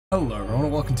Hello everyone,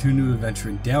 and welcome to a new adventure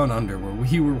in Down Under, where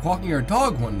we were walking our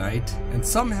dog one night, and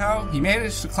somehow he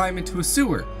managed to climb into a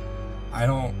sewer. I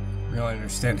don't really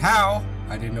understand how.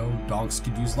 I didn't know dogs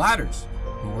could use ladders,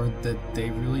 nor that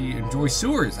they really enjoy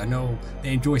sewers. I know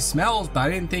they enjoy smells, but I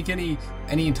didn't think any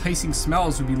enticing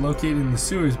smells would be located in the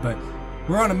sewers, but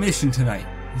we're on a mission tonight.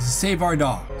 It's to save our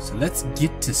dog, so let's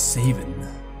get to saving.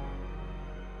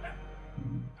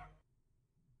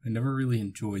 I never really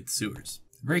enjoyed sewers.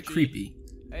 They're very creepy.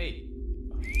 Hey.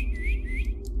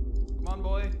 Come on,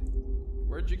 boy.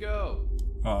 Where'd you go?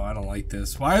 Oh, I don't like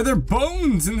this. Why are there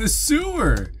bones in the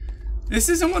sewer? This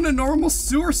isn't what a normal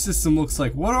sewer system looks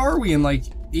like. What are we in, like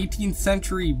 18th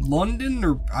century London?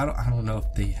 Or I don't know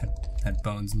if they had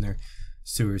bones in their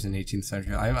sewers in 18th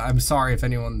century. I'm sorry if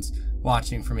anyone's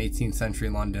watching from 18th century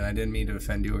London. I didn't mean to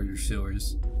offend you or your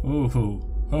sewers.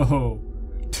 Oh.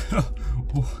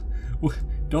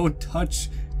 Don't touch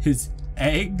his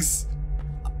eggs.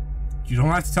 You don't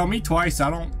have to tell me twice. I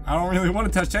don't really want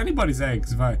to touch anybody's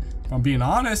eggs. If I'm being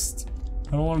honest,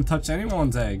 I don't want to touch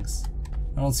anyone's eggs.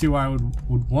 I don't see why I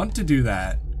would want to do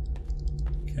that.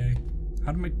 Okay,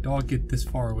 how did my dog get this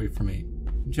far away from me?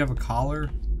 Did you have a collar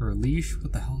or a leash?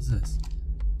 What the hell is this?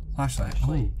 Flashlight.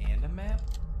 Flashlight and a map?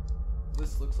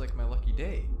 This looks like my lucky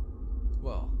day.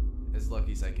 Well, as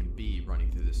lucky as I can be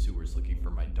running through the sewers looking for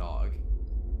my dog.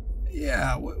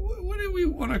 Yeah, what do we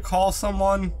want to call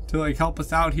someone to like help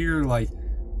us out here? Like,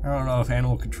 I don't know if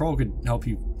animal control could help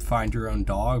you find your own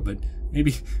dog, but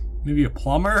maybe a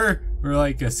plumber or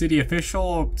like a city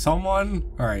official, someone.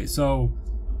 All right, so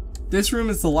this room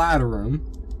is the ladder room.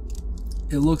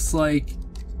 It looks like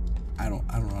I don't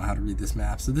know how to read this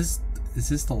map. So is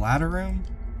this the ladder room?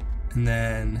 And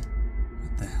then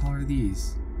what the hell are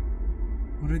these?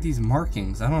 What are these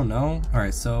markings? I don't know. All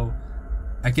right, so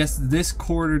I guess this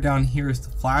corridor down here is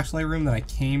the flashlight room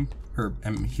that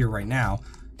I'm here right now.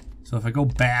 So if I go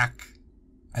back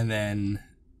and then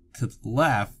to the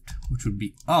left, which would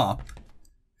be up,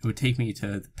 it would take me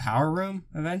to the power room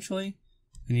eventually.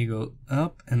 And you go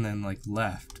up and then like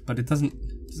left, but it doesn't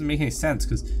make any sense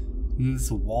because this is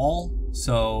a wall.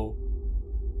 So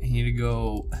I need to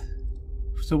go.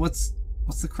 So what's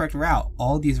the correct route?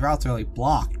 All of these routes are like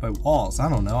blocked by walls. I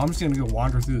don't know. I'm just gonna go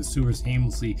wander through the sewers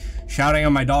aimlessly, shouting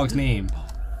out my dog's name. Oh,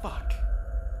 fuck.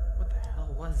 What the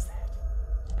hell was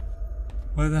that?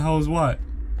 What the hell is what?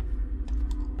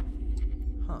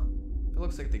 Huh. It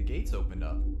looks like the gates opened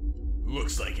up.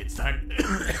 Looks like it's time.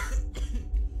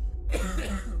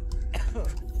 Oh,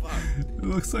 fuck. It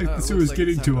looks like the sewer's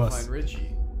getting to us.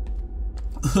 Richie.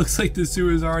 Looks like the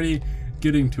sewer is already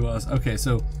getting to us. Okay,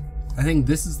 so I think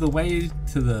this is the way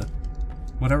to the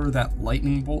whatever that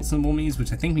lightning bolt symbol means,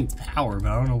 which I think means power, but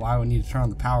I don't know why I would need to turn on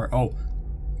the power. Oh,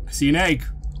 I see an egg.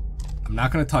 I'm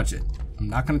not gonna touch it. I'm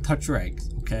not gonna touch your eggs,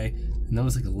 okay? And that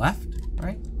was like a left,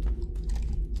 right?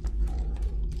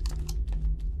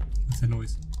 What's that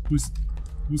noise? Who's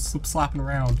slip slapping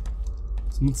around?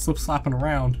 Someone's slip slapping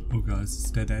around. Oh god, is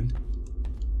this a dead end?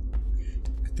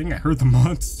 I think I heard the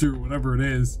monster, whatever it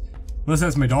is. Unless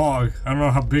that's my dog. I don't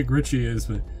know how big Richie is,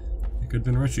 but it could have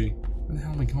been Richie. Where the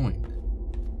hell am I going?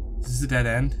 Is this a dead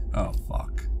end? Oh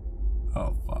fuck.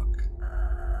 Oh fuck.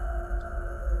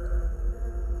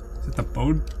 Is it the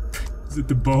bone? Is it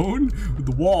the bone? With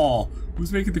the wall?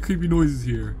 Who's making the creepy noises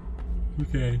here?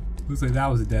 Okay. Looks like that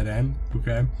was a dead end.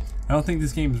 Okay. I don't think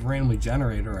this game is randomly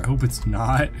generated, or I hope it's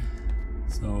not.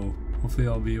 So hopefully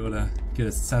I'll be able to get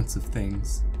a sense of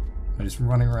things by just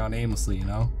running around aimlessly, you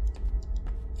know?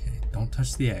 Okay, don't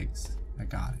touch the eggs. I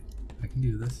got it. I can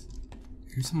do this.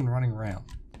 Here's someone running around.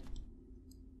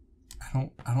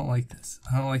 I don't like this.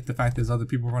 I don't like the fact there's other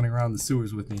people running around the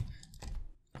sewers with me.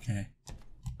 Okay.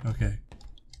 Okay.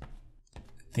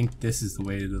 I think this is the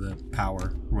way to the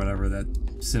power, or whatever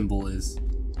that symbol is.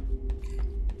 Okay.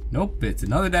 Nope, it's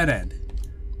another dead end.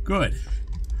 Good.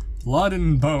 Blood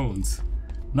and bones.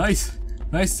 Nice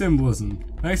symbolism.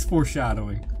 Nice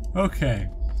foreshadowing. Okay.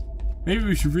 Maybe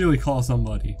we should really call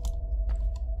somebody.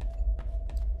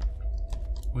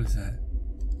 What is that?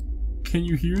 Can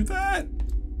you hear that?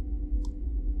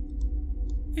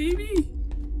 Maybe?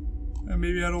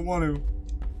 Maybe I don't want to.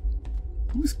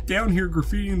 Who's down here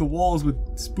graffitiing the walls with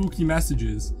spooky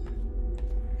messages?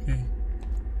 Okay.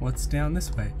 What's down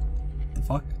this way? What the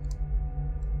fuck?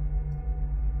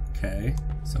 Okay.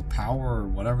 So power or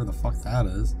whatever the fuck that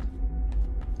is.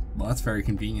 Well, that's very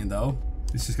convenient though.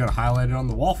 It's just gonna highlight it on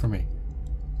the wall for me.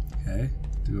 Okay.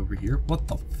 Do over here. What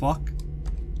the fuck?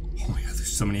 Oh my god,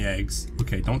 there's so many eggs.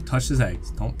 Okay, don't touch his eggs.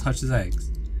 Don't touch his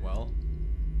eggs. Well,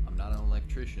 I'm not an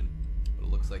electrician, but it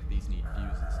looks like these need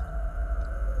fuses.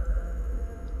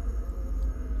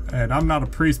 And I'm not a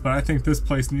priest, but I think this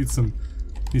place needs some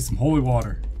Need some holy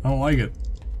water. I don't like it.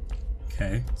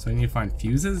 Okay, so I need to find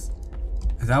fuses?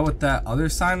 Is that what that other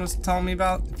sign was telling me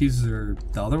about? The fuses are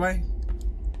the other way?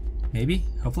 Maybe?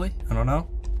 Hopefully? I don't know.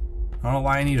 I don't know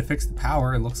why I need to fix the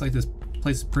power. It looks like this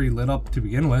place is pretty lit up to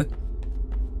begin with.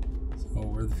 So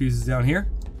where are the fuses down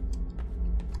here?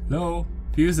 No.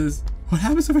 Fuses. What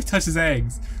happens if I touch his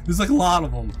eggs? There's like a lot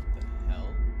of them. The hell?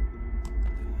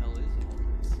 The hell is all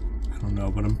this? I don't know,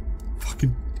 but I'm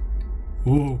fucking...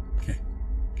 Whoa. Okay.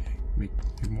 Okay. Make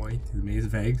my way through the maze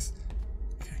of eggs.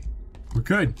 Okay. We're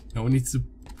good. No one needs to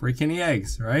break any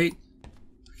eggs, right?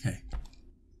 Okay.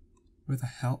 Where the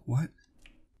hell? What?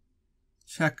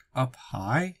 Check up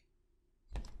high?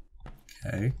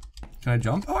 Okay. Can I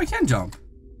jump? Oh, I can jump.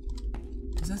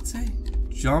 What does that say?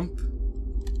 Jump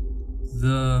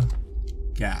the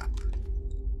gap.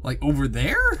 Like over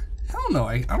there? Hell no,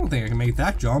 I don't think I can make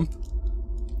that jump.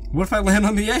 What if I land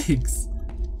on the eggs?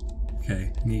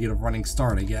 Okay, I need to get a running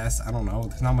start, I guess. I don't know.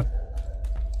 There's not much.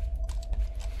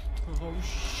 Oh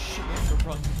shit,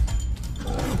 run.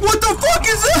 What the fuck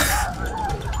is that?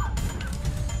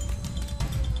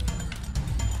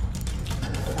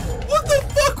 What the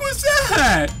fuck was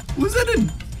that? Was that a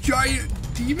giant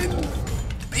demon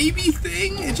baby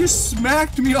thing? It just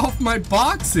smacked me off my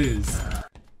boxes.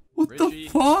 What Richie. the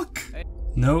fuck? Hey.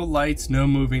 No lights, no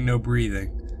moving, no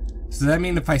breathing. So does that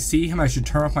mean if I see him, I should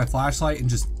turn off my flashlight and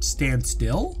just stand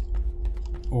still?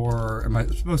 Or am I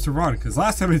supposed to run? Because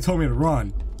last time they told me to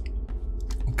run.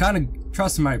 I'm kind of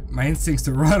trusting my instincts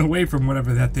to run away from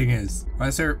whatever that thing is. Why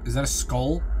is there, is that a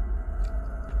skull?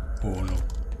 Oh no.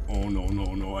 Oh no,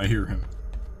 no, no, I hear him.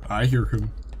 I hear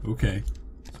him. Okay.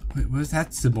 Wait, what does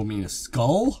that symbol mean? A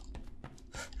skull?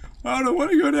 I don't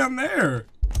want to go down there.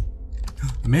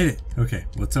 I made it. Okay,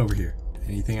 what's over here?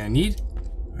 Anything I need?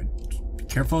 Be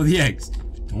careful of the eggs.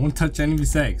 Don't want to touch any of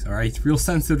these eggs, alright? It's real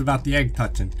sensitive about the egg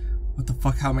touching. What the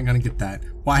fuck? How am I gonna get that?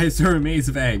 Why is there a maze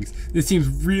of eggs? This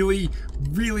seems really,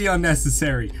 really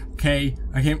unnecessary. Okay,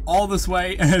 I came all this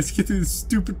way and I had to get through this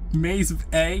stupid maze of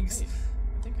eggs. Hey,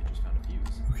 I think I just found a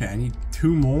fuse. Okay, I need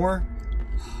 2 more.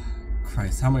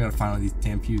 Christ, how am I gonna find all these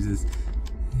damn fuses?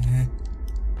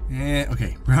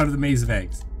 Okay, we're out of the maze of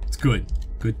eggs. It's good.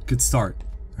 Good start.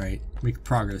 Alright, make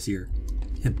progress here.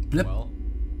 Hit blip. Well,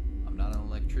 I'm not an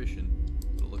electrician,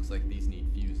 but it looks like these need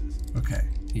fuses. Okay,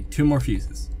 need 2 more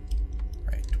fuses.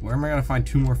 Right, where am I gonna find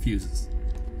 2 more fuses?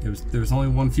 There's only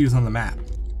 1 fuse on the map.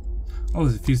 Oh,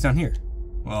 there's a fuse down here.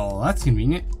 Well, that's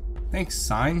convenient. Thanks,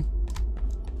 sign.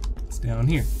 It's down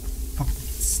here. Fuck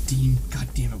Steam. God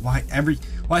damn it. Why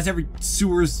does every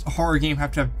sewers horror game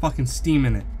have to have fucking Steam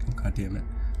in it? Oh god damn it.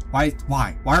 Why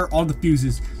are all the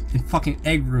fuses in fucking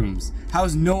egg rooms? How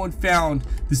has no one found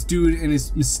this dude and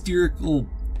his mysterious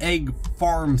egg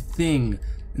farm thing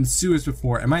in sewers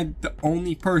before? Am I the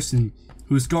only person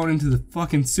who's gone into the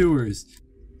fucking sewers?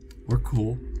 We're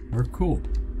cool. We're cool.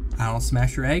 I don't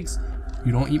smash your eggs.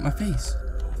 You don't eat my face.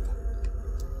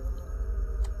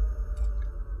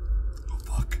 Oh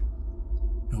fuck.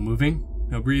 No moving.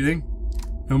 No breathing.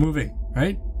 No moving.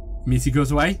 Right? Means he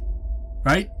goes away?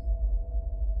 Right?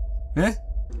 Eh?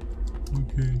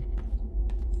 Okay.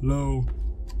 Hello.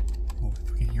 Oh, I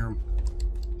fucking hear him.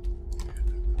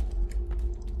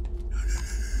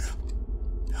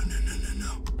 No.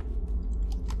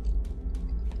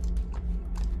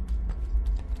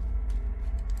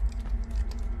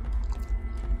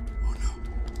 Oh no.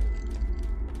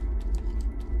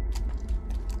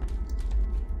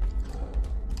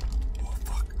 Oh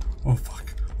fuck. Oh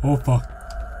fuck. Oh fuck.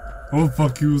 Oh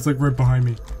fuck, he was like right behind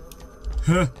me.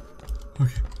 Huh.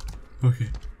 Okay.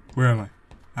 Where am I?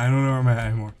 I don't know where I'm at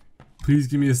anymore. Please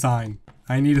give me a sign.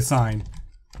 I need a sign.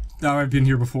 Now I've been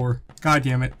here before. God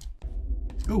damn it.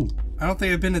 Oh, I don't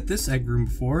think I've been at this egg room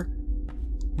before.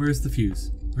 Where's the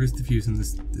fuse? Where's the fuse in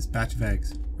this batch of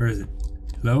eggs? Where is it?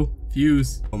 Hello?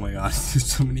 Fuse. Oh my gosh,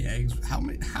 there's so many eggs.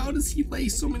 How does he lay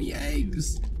so many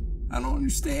eggs? I don't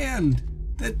understand.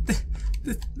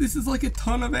 This is like a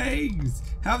ton of eggs.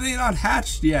 How have they not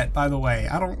hatched yet, by the way?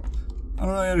 I don't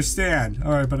really understand.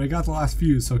 Alright, but I got the last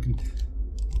fuse so I can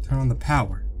turn on the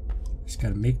power. Just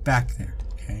gotta make back there,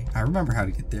 okay? I remember how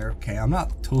to get there, okay? I'm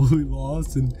not totally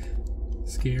lost and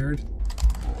scared.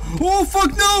 Oh,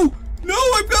 fuck, no! No,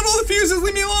 I've got all the fuses,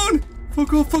 leave me alone!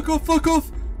 Fuck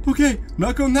off. Okay,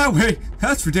 not going that way.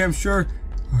 That's for damn sure.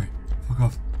 Alright,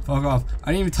 fuck off.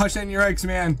 I didn't even touch any of your eggs,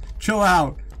 man. Chill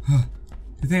out. I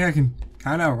think I can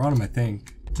kind of outrun him, I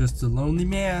think. Just a lonely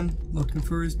man looking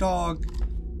for his dog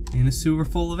in a sewer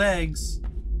full of eggs.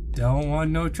 Don't want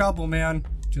no trouble, man.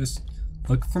 Just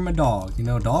look for my dog. You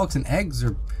know, dogs and eggs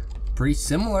are pretty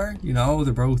similar. You know,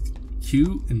 they're both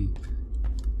cute and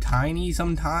tiny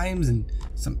sometimes, and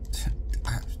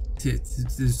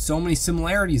there's so many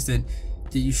similarities that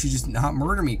you should just not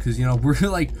murder me, because, you know, we're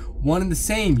like one and the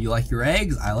same. You like your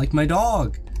eggs, I like my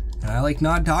dog. And I like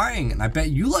not dying, and I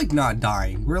bet you like not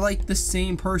dying. We're like the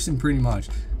same person pretty much.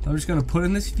 I'm just gonna put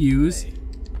in this fuse. Hey,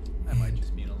 I might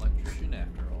just be an electrician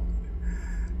after all.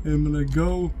 And I'm gonna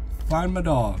go find my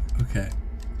dog. Okay.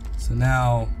 So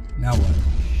now what?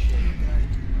 Shit,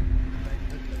 I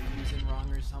put the fuse in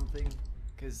wrong or something?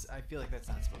 Because I feel like that's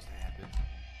not supposed to happen.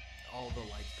 All the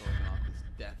lights going off is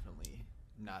definitely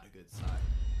not a good sign.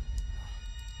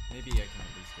 Maybe I can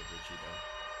at least get Richie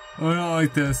though. I don't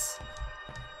like this.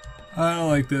 I don't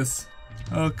like this.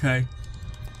 Okay.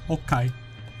 Okay.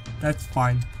 That's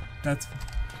fine. That's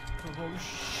Oh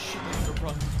shit, I gotta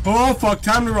run. Oh fuck,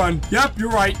 time to run. Yep, you're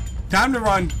right. Time to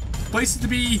run. Places to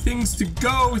be, things to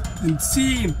go and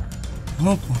see, and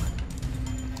oh fuck.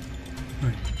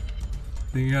 Wait.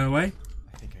 Think you got away?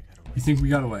 I think I got away. You think we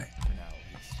got away? For now, at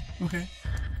least. Okay.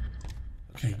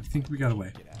 Okay, you think we got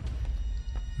away? Get out.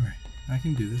 Alright, I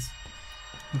can do this.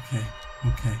 Okay,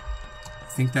 okay.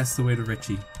 I think that's the way to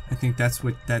Richie. I think that's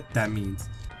what that means.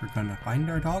 We're gonna find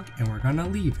our dog and we're gonna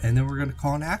leave, and then we're gonna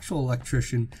call an actual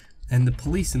electrician and the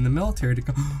police and the military to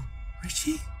go.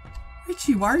 Richie?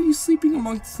 Richie, why are you sleeping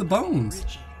amongst the bones?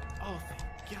 Richie. Oh, thank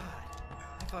God.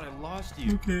 I thought I lost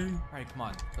you. Okay. Alright, come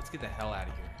on. Let's get the hell out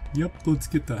of here. Yep, let's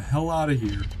get the hell out of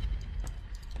here.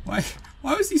 Why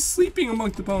was he sleeping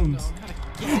among the bones? No, not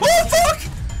again. Oh fuck!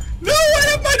 No, I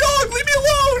have my dog! Leave me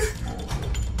alone!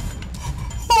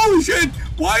 Holy shit!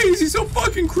 Why is he so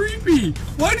fucking creepy?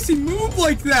 Why does he move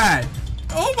like that?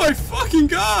 Oh my fucking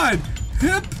god!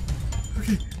 Hip!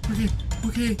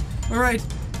 Okay. Alright.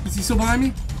 Is he still behind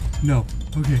me? No.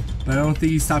 Okay. But I don't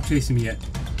think he stopped chasing me yet.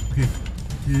 Okay.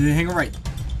 Hang on right.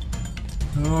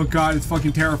 Oh god, it's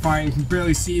fucking terrifying. You can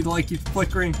barely see the light keeps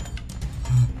flickering.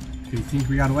 Okay, you think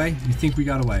we got away? You think we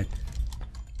got away?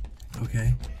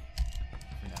 Okay.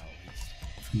 For now, at least.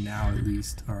 For now, at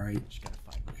least. Alright. Just gotta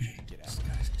find Richie and get out.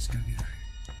 Just gotta get out.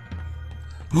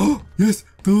 Oh, yes!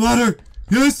 The ladder!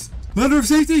 Yes! Ladder of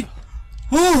safety!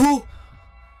 Oh!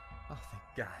 Oh,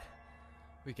 thank God.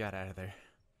 We got out of there.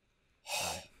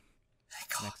 Alright.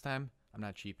 Next time, I'm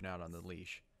not cheaping out on the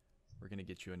leash. We're gonna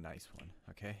get you a nice one,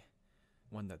 okay?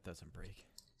 One that doesn't break.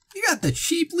 You got the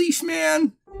cheap leash,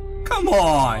 man? Come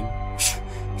on!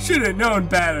 Should have known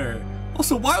better.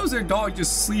 Also, why was our dog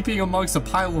just sleeping amongst a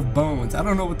pile of bones? I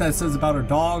don't know what that says about our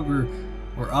dog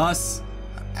or us.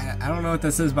 I don't know what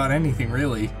that says about anything,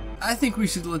 really. I think we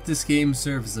should let this game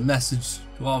serve as a message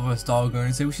to all of us dog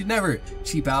owners. Say we should never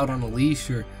cheap out on a leash,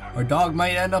 or our dog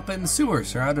might end up in the sewer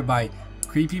surrounded by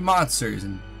creepy monsters,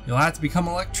 and you'll have to become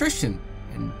an electrician,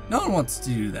 and no one wants to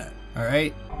do that.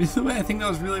 Alright? Either way, I think that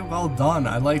was really well done.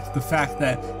 I liked the fact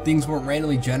that things weren't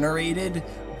randomly generated,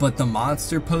 but the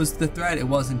monster posed the threat. It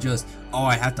wasn't just, oh,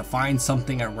 I have to find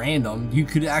something at random. You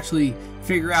could actually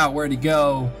figure out where to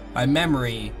go by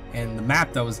memory and the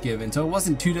map that was given. So it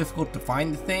wasn't too difficult to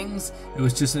find the things. It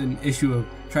was just an issue of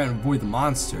trying to avoid the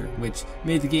monster, which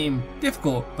made the game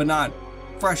difficult, but not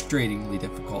frustratingly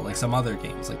difficult like some other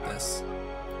games like this.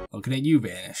 Looking at you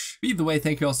vanish. Either way,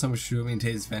 thank you all so much for joining me in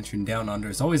today's adventure in Down Under.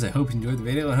 As always, I hope you enjoyed the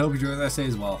video and I hope you enjoyed the rest of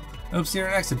the day as well. I hope to see you in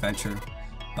our next adventure.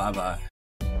 Bye bye.